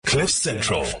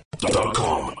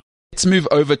CliffCentral.com. Let's move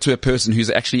over to a person who's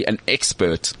actually an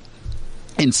expert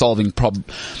in solving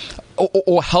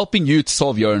or helping you to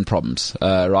solve your own problems,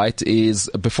 right? Is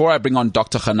before I bring on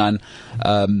Dr. Hanan,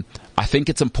 I think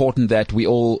it's important that we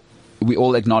all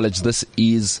acknowledge this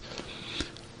is,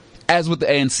 as with the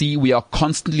ANC, we are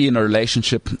constantly in a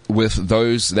relationship with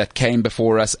those that came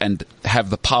before us and have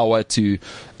the power to,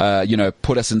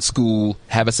 put us in school,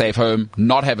 have a safe home,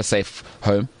 not have a safe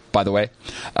home, by the way.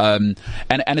 And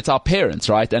it's our parents,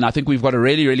 right? And I think we've got a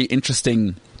really, really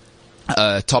interesting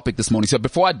topic this morning. So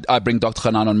before I bring Dr.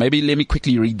 Hanan on, maybe let me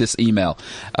quickly read this email.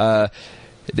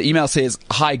 The email says,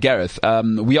 "Hi, Gareth.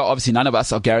 We are obviously, none of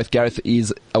us are Gareth. Gareth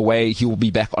is away. He will be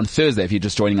back on Thursday if you're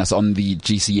just joining us on the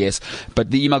GCS.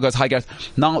 But the email goes, "Hi, Gareth.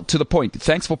 Now, to the point.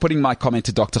 Thanks for putting my comment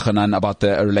to Dr. Hanan about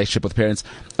the relationship with parents.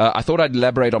 I thought I'd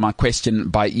elaborate on my question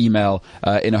by email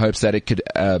in hopes that it could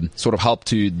sort of help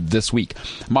to this week.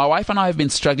 My wife and I have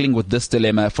been struggling with this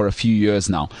dilemma for a few years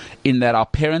now, in that our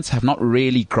parents have not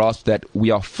really grasped that we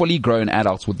are fully grown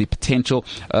adults with potential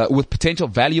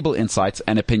valuable insights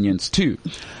and opinions too.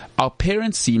 Our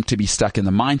parents seem to be stuck in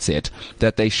the mindset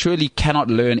that they surely cannot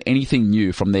learn anything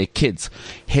new from their kids.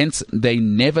 Hence, they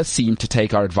never seem to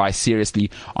take our advice seriously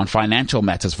on financial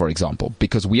matters, for example,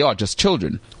 because we are just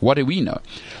children. What do we know?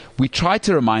 We try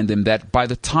to remind them that by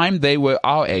the time they were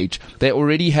our age, they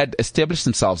already had established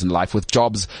themselves in life with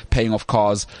jobs, paying off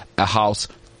cars, a house,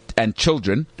 and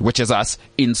children, which is us,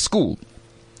 in school.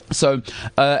 So,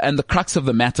 and the crux of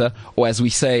the matter, or as we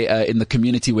say in the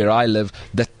community where I live,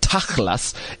 the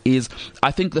tachlas, is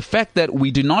I think the fact that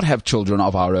we do not have children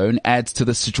of our own adds to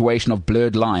the situation of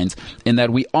blurred lines, in that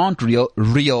we aren't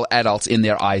real adults in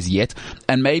their eyes yet,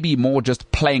 and maybe more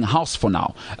just playing house for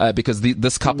now, because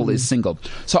this couple is single.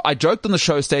 So I joked on the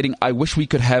show stating I wish we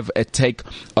could have a take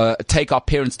our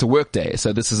parents to work day.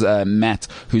 So this is Matt,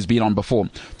 who's been on before,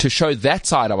 to show that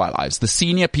side of our lives, the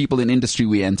senior people in industry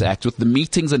we interact with, the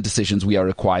meetings and decisions we are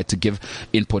required to give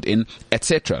input in,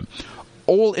 etc.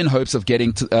 All in hopes of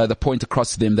getting to, the point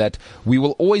across to them that we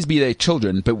will always be their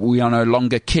children, but we are no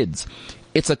longer kids.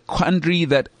 It's a quandary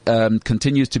that we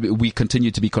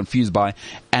continue to be confused by,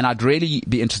 and I'd really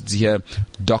be interested to hear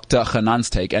Dr.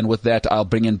 Hanan's take. And with that, I'll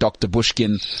bring in Dr.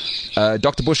 Bushkin.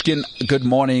 Dr. Bushkin, good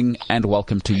morning and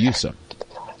welcome to you, sir.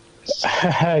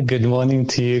 Good morning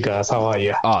to you guys. How are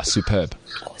you? Superb.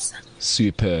 Awesome.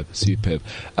 Superb.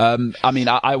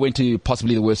 I went to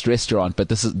possibly the worst restaurant, but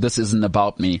this isn't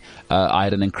about me. I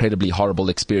had an incredibly horrible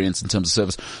experience in terms of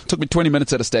service. It took me 20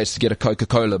 minutes at a stage to get a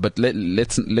Coca-Cola, but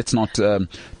let's not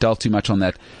delve too much on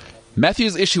that.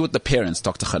 Matthew's issue with the parents,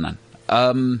 Dr. Hanan.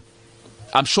 I'm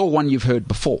sure one you've heard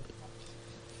before.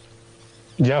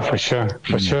 Yeah, for sure.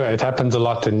 It happens a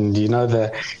lot, and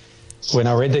when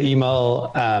I read the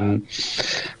email,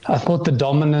 I thought the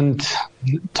dominant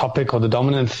topic or the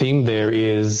dominant theme there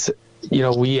is,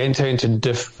 we enter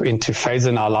into phases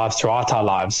in our lives throughout our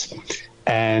lives,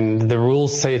 and the rule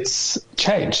sets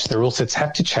change. The rule sets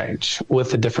have to change with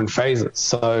the different phases.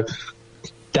 So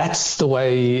that's the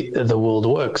way the world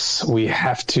works. We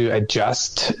have to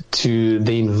adjust to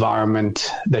the environment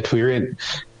that we're in.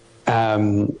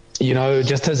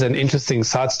 Just as an interesting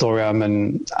side story, I'm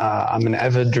an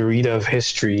avid reader of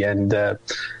history, and the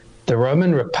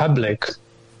Roman Republic,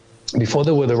 before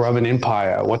they were the Roman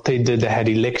Empire, what they did, they had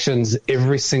elections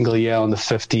every single year on the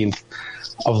 15th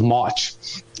of March.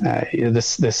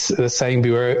 This saying,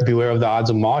 beware of the Ides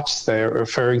of March, they're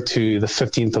referring to the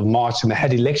 15th of March, and they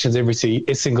had elections every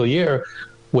single year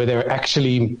where they were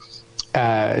actually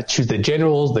choose their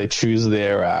generals, they choose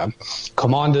their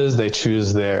commanders, they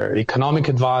choose their economic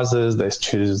advisors, they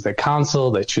choose their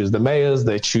council, they choose the mayors,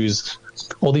 they choose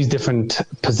all these different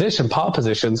power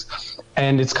positions.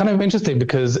 And it's kind of interesting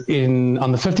because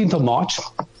on the 15th of March,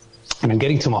 and I'm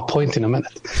getting to my point in a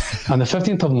minute, on the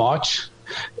 15th of March,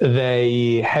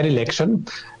 they had election.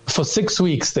 For 6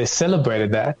 weeks, they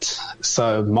celebrated that.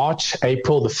 So March,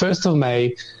 April, the 1st of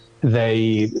May,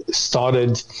 they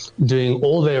started doing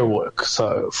all their work.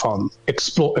 So from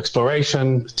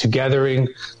exploration to gathering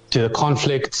to the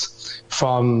conflicts,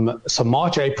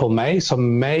 March, April, May. So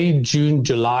May, June,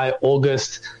 July,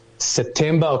 August,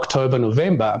 September, October,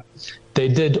 November, they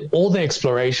did all the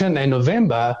exploration. And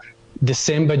November,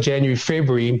 December, January,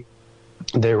 February,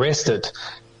 they rested.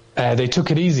 They took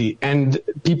it easy. And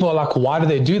people are like, why do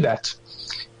they do that?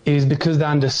 It is because they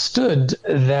understood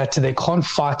that they can't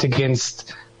fight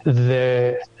against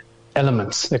the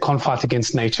elements. They can't fight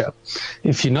against nature.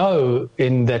 If you know,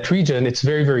 in that region, it's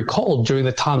very, very cold during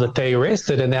the time that they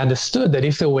rested, and they understood that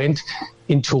if they went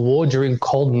into war during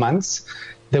cold months,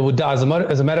 they would die. As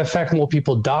a matter of fact, more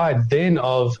people died then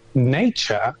of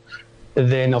nature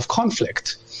than of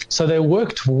conflict. So they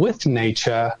worked with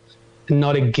nature,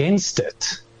 not against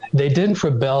it. They didn't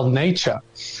rebel nature.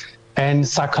 And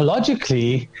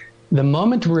psychologically, the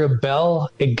moment we rebel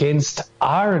against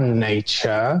our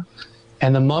nature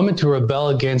and the moment we rebel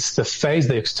against the phase,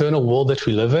 the external world that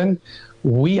we live in,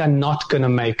 we are not going to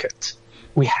make it.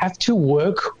 We have to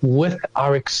work with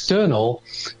our external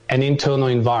and internal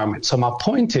environment. So my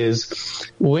point is,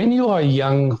 when you are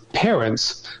young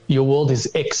parents, your world is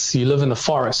X. You live in the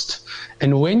forest.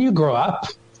 And when you grow up,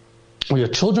 or your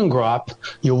children grow up,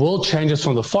 your world changes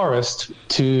from the forest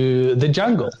to the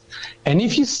jungle. And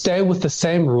if you stay with the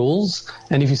same rules,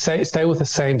 and if you stay with the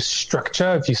same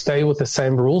structure, if you stay with the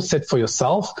same rules set for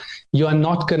yourself, you are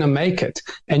not going to make it.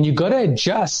 And you got to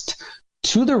adjust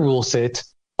to the rule set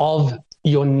of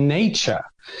your nature.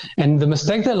 And the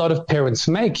mistake that a lot of parents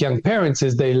make, young parents,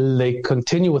 is they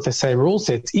continue with the same rule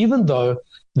sets, even though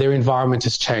their environment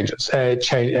changes.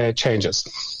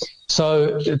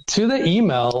 So to the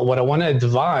email, what I want to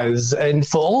advise, and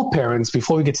for all parents,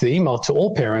 before we get to the email, to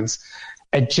all parents,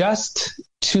 adjust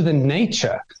to the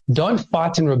nature. Don't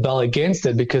fight and rebel against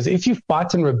it, because if you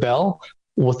fight and rebel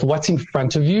with what's in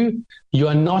front of you, you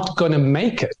are not going to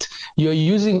make it. You're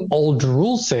using old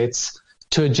rule sets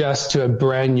to adjust to a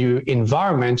brand new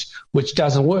environment, which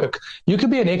doesn't work. You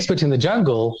could be an expert in the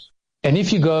jungle, and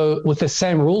if you go with the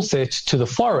same rule set to the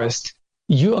forest,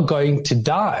 you are going to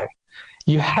die.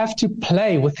 You have to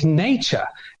play with nature.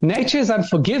 Nature is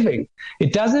unforgiving.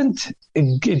 It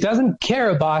doesn't care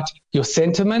about your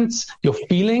sentiments, your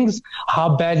feelings,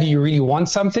 how badly you really want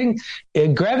something.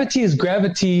 Gravity is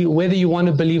gravity, whether you want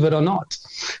to believe it or not.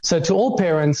 So to all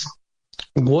parents,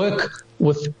 work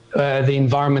with the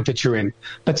environment that you're in.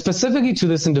 But specifically to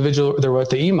this individual that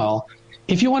wrote the email,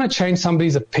 if you want to change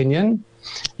somebody's opinion,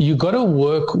 you got to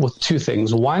work with two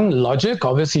things. One, logic.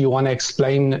 Obviously, you want to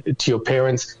explain to your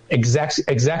parents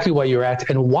exactly where you're at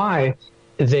and why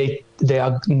they're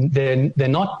not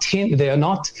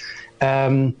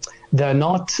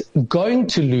going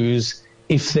to lose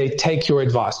if they take your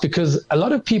advice. Because a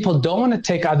lot of people don't want to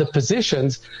take other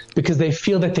positions because they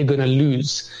feel that they're going to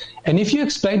lose. And if you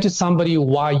explain to somebody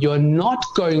why you're not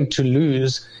going to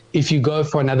lose if you go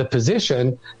for another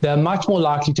position, they're much more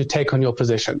likely to take on your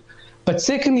position. But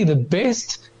secondly, the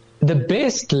best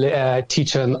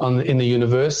teacher in the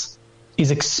universe is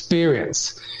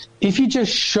experience. If you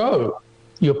just show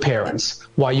your parents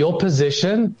why your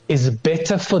position is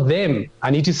better for them,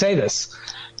 I need to say this,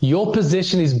 your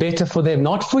position is better for them,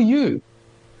 not for you.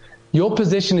 Your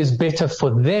position is better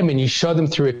for them, and you show them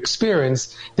through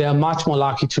experience, they are much more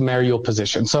likely to marry your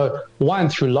position. So one,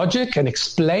 through logic and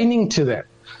explaining to them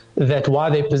that why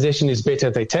their position is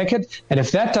better, they take it. And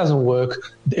if that doesn't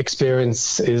work, the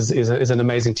experience is an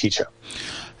amazing teacher.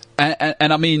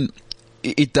 And I mean,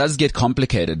 it does get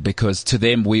complicated because to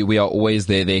them, we are always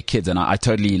their kids. And I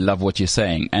totally love what you're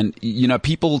saying. And, you know,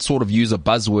 people sort of use a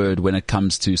buzzword when it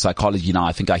comes to psychology now.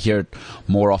 I think I hear it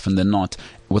more often than not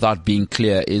without being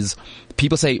clear is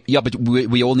people say, yeah, but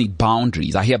we all need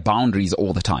boundaries. I hear boundaries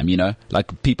all the time, you know,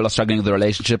 like people are struggling with the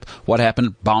relationship. What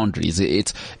happened? Boundaries.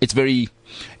 It's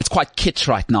quite kitsch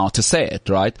right now to say it,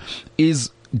 right?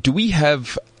 Do we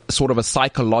have sort of a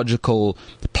psychological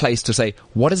place to say,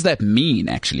 what does that mean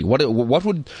actually? What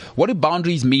do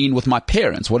boundaries mean with my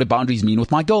parents? What do boundaries mean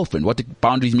with my girlfriend? What do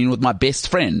boundaries mean with my best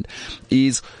friend?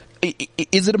 Is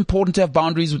it important to have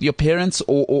boundaries with your parents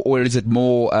or is it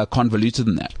more convoluted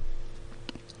than that?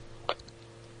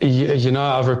 You know,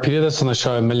 I've repeated this on the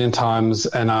show a million times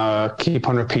and I keep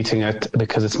on repeating it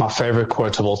because it's my favorite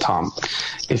quote of all time.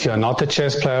 If you're not the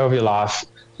chess player of your life,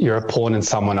 you're a pawn in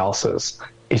someone else's.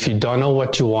 If you don't know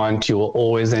what you want, you will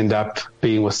always end up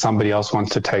being where somebody else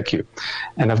wants to take you.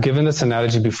 And I've given this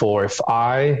analogy before. If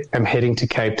I am heading to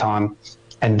Cape Town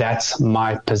and that's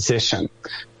my position,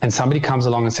 and somebody comes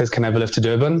along and says, can I have a lift to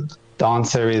Durban? The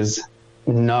answer is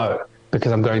no,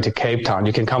 because I'm going to Cape Town.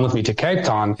 You can come with me to Cape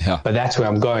Town, but that's where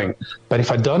I'm going. But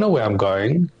if I don't know where I'm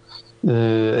going,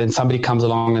 and somebody comes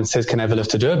along and says, can I have a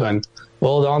lift to Durban?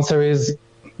 Well, the answer is,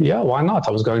 yeah, why not?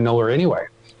 I was going nowhere anyway.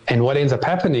 And what ends up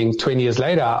happening 20 years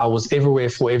later, I was everywhere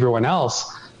for everyone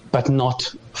else, but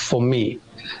not for me.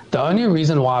 The only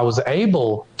reason why I was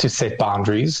able to set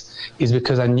boundaries is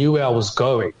because I knew where I was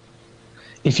going.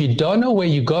 If you don't know where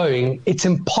you're going, it's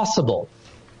impossible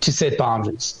to set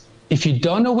boundaries. If you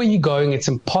don't know where you're going, it's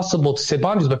impossible to set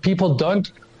boundaries, but people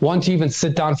don't want to even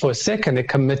sit down for a second and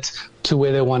commit to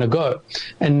where they want to go.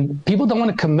 And people don't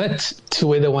want to commit to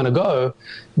where they want to go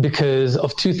because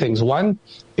of two things. One,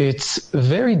 it's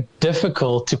very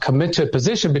difficult to commit to a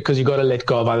position because you got to let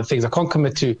go of other things. I can't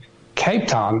commit to Cape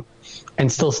Town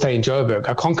and still stay in Joburg.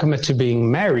 I can't commit to being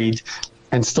married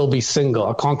and still be single.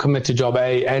 I can't commit to job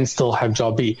A and still have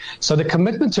job B. So the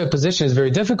commitment to a position is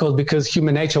very difficult because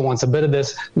human nature wants a bit of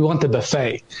this. We want the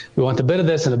buffet. We want a bit of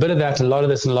this and a bit of that and a lot of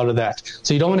this and a lot of that.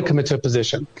 So you don't want to commit to a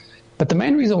position. But the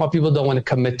main reason why people don't want to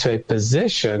commit to a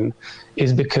position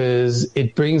is because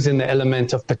it brings in the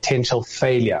element of potential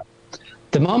failure.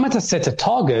 The moment I set a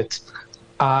target,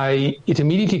 it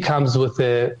immediately comes with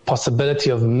the possibility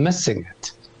of missing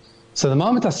it. So the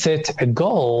moment I set a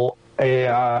goal,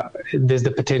 there's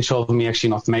the potential of me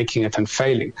actually not making it and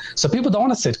failing. So people don't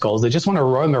want to set goals. They just want to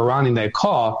roam around in their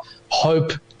car,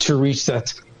 hope to reach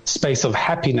that space of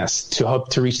happiness, to hope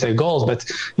to reach their goals. But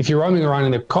if you're roaming around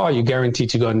in the car, you're guaranteed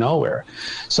to go nowhere.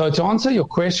 So to answer your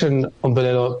question,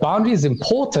 Umbulelo, boundary is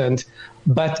important,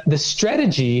 but the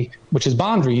strategy, which is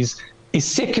boundaries, is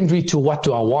secondary to what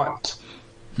do I want.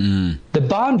 The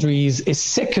boundaries is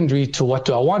secondary to what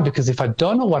do I want, because if I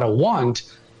don't know what I want,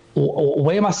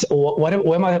 where am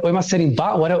I setting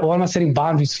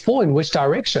boundaries for, in which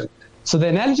direction? So the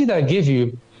analogy that I give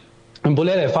you,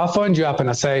 Mbulele, if I phoned you up and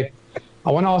I say,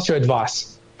 I want to ask your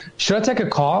advice. Should I take a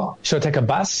car? Should I take a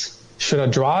bus? Should I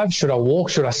drive? Should I walk?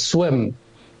 Should I swim?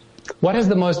 What has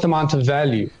the most amount of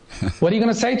value? What are you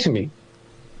going to say to me?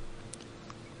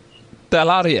 The hell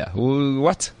out of here.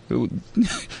 What?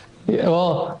 Yeah,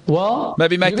 well,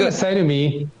 maybe make you're going to say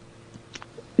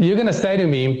to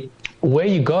me, where are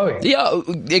you going? Yeah,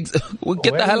 get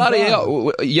the hell out of here.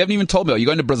 You haven't even told me. Are you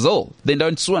going to Brazil? Then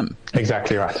don't swim.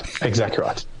 Exactly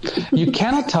right. You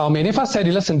cannot tell me. And if I say to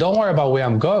you, listen, don't worry about where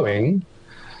I'm going,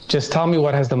 just tell me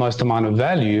what has the most amount of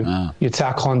value. You'd say,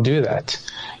 I can't do that.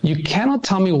 You cannot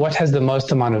tell me what has the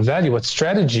most amount of value, what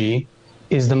strategy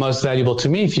is the most valuable to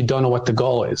me, if you don't know what the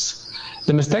goal is.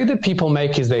 The mistake that people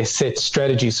make is they set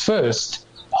strategies first,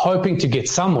 hoping to get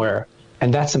somewhere,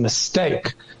 and that's a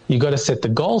mistake. You got to set the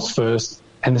goals first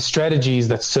and the strategies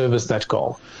that service that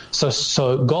goal.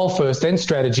 So goal first, then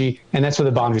strategy, and that's where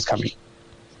the boundaries come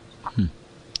in.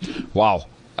 Wow.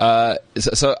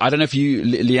 So I don't know if you,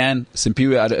 Leanne,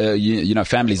 Simpiwe, you know,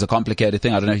 family is a complicated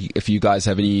thing. I don't know if you guys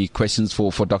have any questions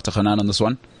for Dr. Hanan on this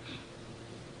one.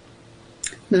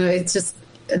 No, it's just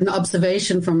an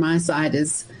observation from my side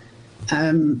is,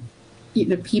 you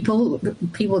know, people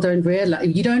don't realize,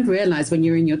 you don't realize when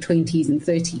you're in your 20s and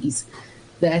 30s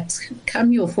that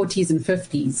come your 40s and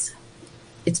 50s,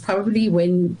 it's probably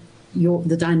when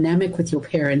the dynamic with your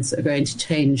parents are going to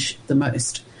change the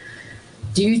most,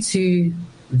 due to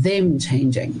them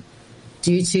changing,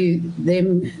 due to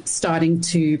them starting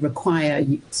to require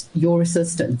your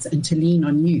assistance and to lean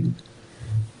on you.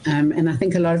 And I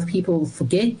think a lot of people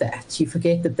forget that. You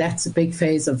forget that that's a big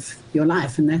phase of your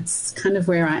life, and that's kind of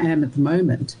where I am at the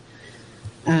moment,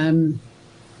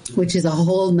 which is a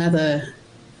whole nother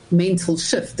mental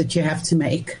shift that you have to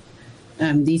make.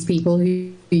 These people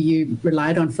who you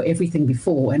relied on for everything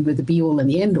before and were the be-all and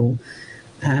the end-all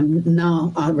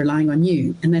now are relying on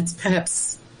you. And that's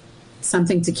perhaps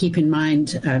something to keep in mind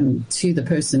to the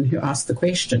person who asked the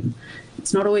question.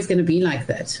 It's not always going to be like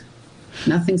that.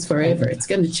 Nothing's forever. It's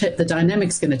going to the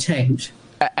dynamic's going to change.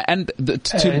 And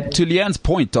to Leanne's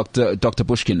point, Dr.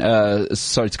 Bushkin,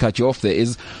 sorry to cut you off there,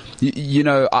 is, you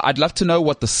know, I'd love to know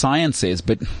what the science is,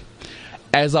 but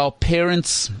as our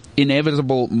parents'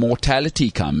 inevitable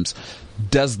mortality comes,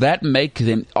 does that make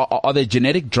them, are their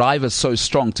genetic drivers so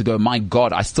strong to go, my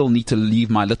God, I still need to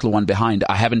leave my little one behind.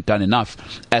 I haven't done enough,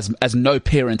 as no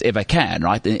parent ever can,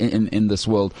 right, in this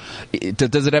world.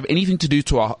 Does it have anything to do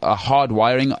to a hard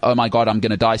wiring? Oh my God, I'm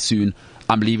going to die soon.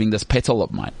 I'm leaving this petal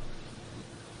of mine.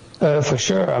 For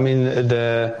sure. I mean,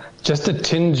 just a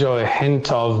tinge or a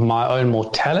hint of my own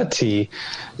mortality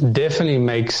definitely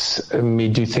makes me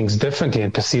do things differently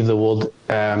and perceive the world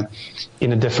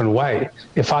in a different way.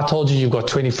 If I told you you've got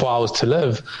 24 hours to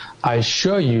live, I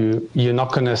assure you, you're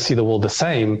not going to see the world the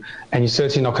same, and you're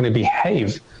certainly not going to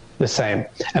behave the same.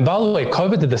 And by the way,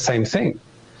 COVID did the same thing.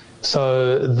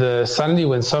 So suddenly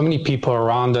when so many people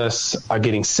around us are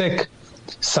getting sick,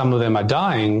 some of them are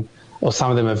dying, or some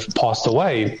of them have passed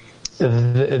away,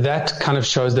 that kind of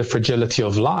shows the fragility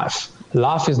of life.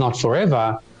 Life is not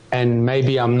forever, and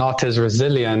maybe I'm not as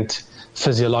resilient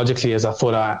physiologically as I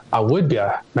thought I would be.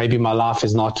 Maybe my life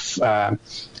is not going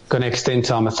to extend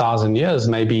till I'm 1,000 years.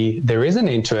 Maybe there is an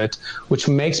end to it, which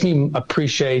makes me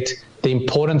appreciate the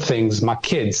important things, my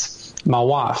kids, my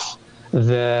wife,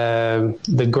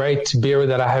 the great beer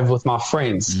that I have with my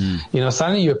friends. You know,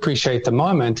 suddenly you appreciate the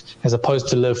moment as opposed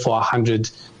to live for 100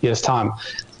 years' time.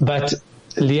 But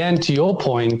Leanne, to your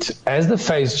point, as the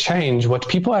phase change, what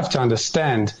people have to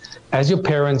understand, as your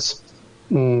parents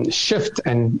shift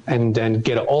and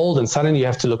get old and suddenly you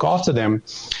have to look after them,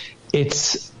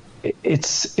 it's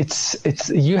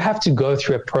you have to go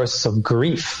through a process of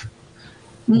grief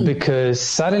because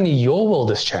suddenly your world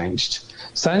has changed.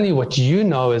 Suddenly what you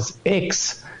know as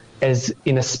X is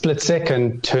in a split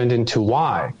second turned into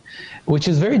Y, which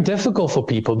is very difficult for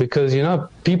people because,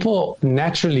 people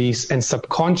naturally and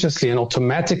subconsciously and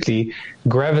automatically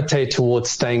gravitate towards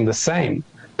staying the same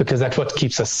because that's what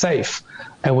keeps us safe.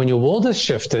 And when your world has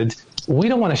shifted, we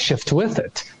don't want to shift with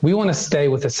it. We want to stay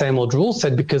with the same old rule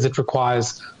set because it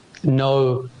requires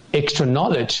no extra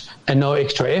knowledge and no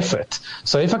extra effort.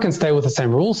 So if I can stay with the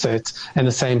same rule set and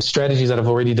the same strategies that I've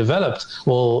already developed,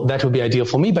 well, that would be ideal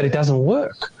for me, but it doesn't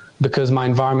work because my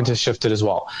environment has shifted as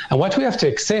well. And what we have to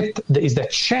accept is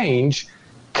that change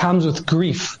comes with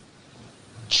grief.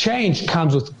 Change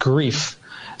comes with grief.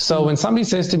 So when somebody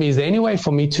says to me, is there any way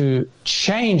for me to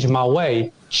change my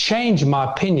way, change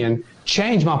my opinion,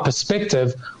 change my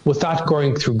perspective without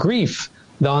going through grief?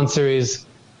 The answer is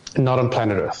not on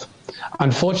planet Earth.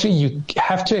 Unfortunately, you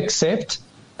have to accept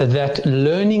that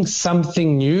learning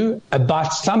something new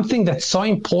about something that's so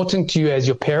important to you as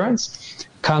your parents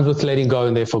comes with letting go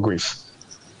and therefore grief.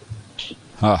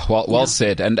 Well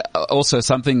said. And also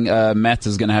something Matt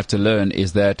is going to have to learn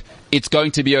is that it's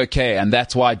going to be okay. And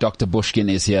that's why Dr. Bushkin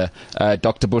is here.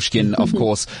 Dr. Bushkin, of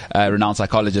course, renowned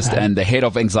psychologist and the head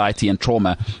of anxiety and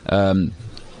trauma.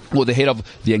 Or the head of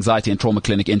the Anxiety and Trauma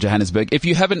Clinic in Johannesburg. If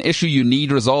you have an issue you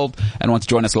need resolved and want to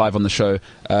join us live on the show,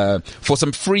 for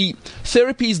some free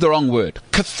therapy is the wrong word.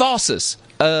 Catharsis.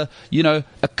 A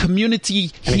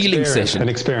community healing session. An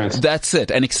experience. That's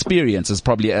it. An experience is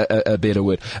probably a better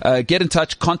word. Get in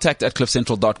touch,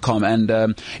 contact@cliffcentral.com,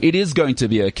 and it is going to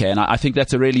be okay. And I think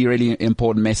that's a really, really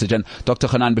important message. And Dr.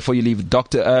 Hanan, before you leave,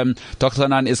 Dr.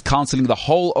 Hanan is counseling the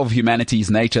whole of humanity's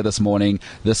nature this morning.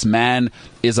 This man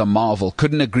is a marvel.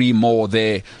 Couldn't agree more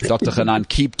there, Dr. Hanan.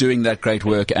 Keep doing that great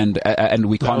work, and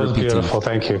we can't repeat it. Beautiful.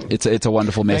 Thank you. It's a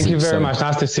wonderful message. Thank you very much.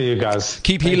 Nice to see you guys.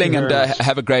 Keep healing and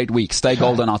have a great week. Stay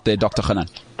golden out there, Dr. Hanan.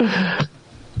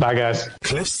 Bye, guys.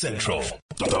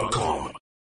 CliffCentral.com